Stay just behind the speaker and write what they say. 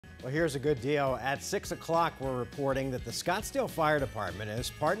Well, here's a good deal. At 6 o'clock, we're reporting that the Scottsdale Fire Department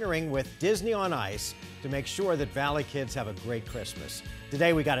is partnering with Disney on Ice to make sure that Valley kids have a great Christmas.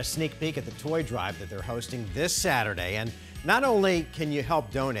 Today, we got a sneak peek at the toy drive that they're hosting this Saturday. And not only can you help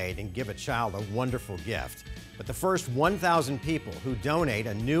donate and give a child a wonderful gift, but the first 1,000 people who donate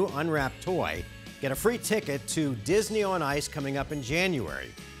a new unwrapped toy get a free ticket to Disney on Ice coming up in January.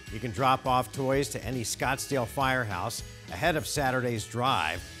 You can drop off toys to any Scottsdale firehouse ahead of Saturday's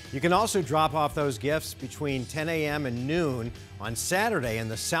drive. You can also drop off those gifts between 10 a.m. and noon on Saturday in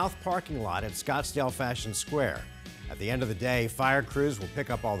the south parking lot at Scottsdale Fashion Square. At the end of the day, fire crews will pick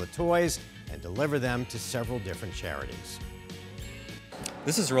up all the toys and deliver them to several different charities.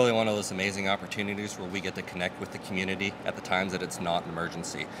 This is really one of those amazing opportunities where we get to connect with the community at the times that it's not an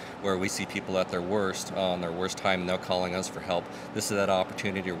emergency, where we see people at their worst, on their worst time, and they're calling us for help. This is that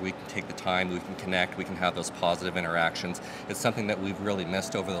opportunity where we can take the time, we can connect, we can have those positive interactions. It's something that we've really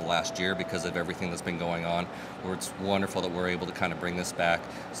missed over the last year because of everything that's been going on, where it's wonderful that we're able to kind of bring this back,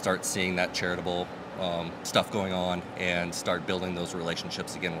 start seeing that charitable stuff going on, and start building those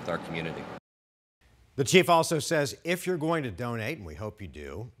relationships again with our community. The chief also says if you're going to donate, and we hope you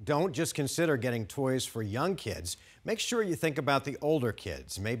do, don't just consider getting toys for young kids. Make sure you think about the older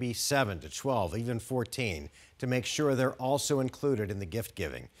kids, maybe 7 to 12, even 14, to make sure they're also included in the gift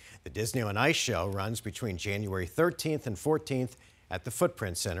giving. The Disney on Ice show runs between January 13th and 14th at the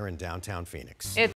Footprint Center in downtown Phoenix.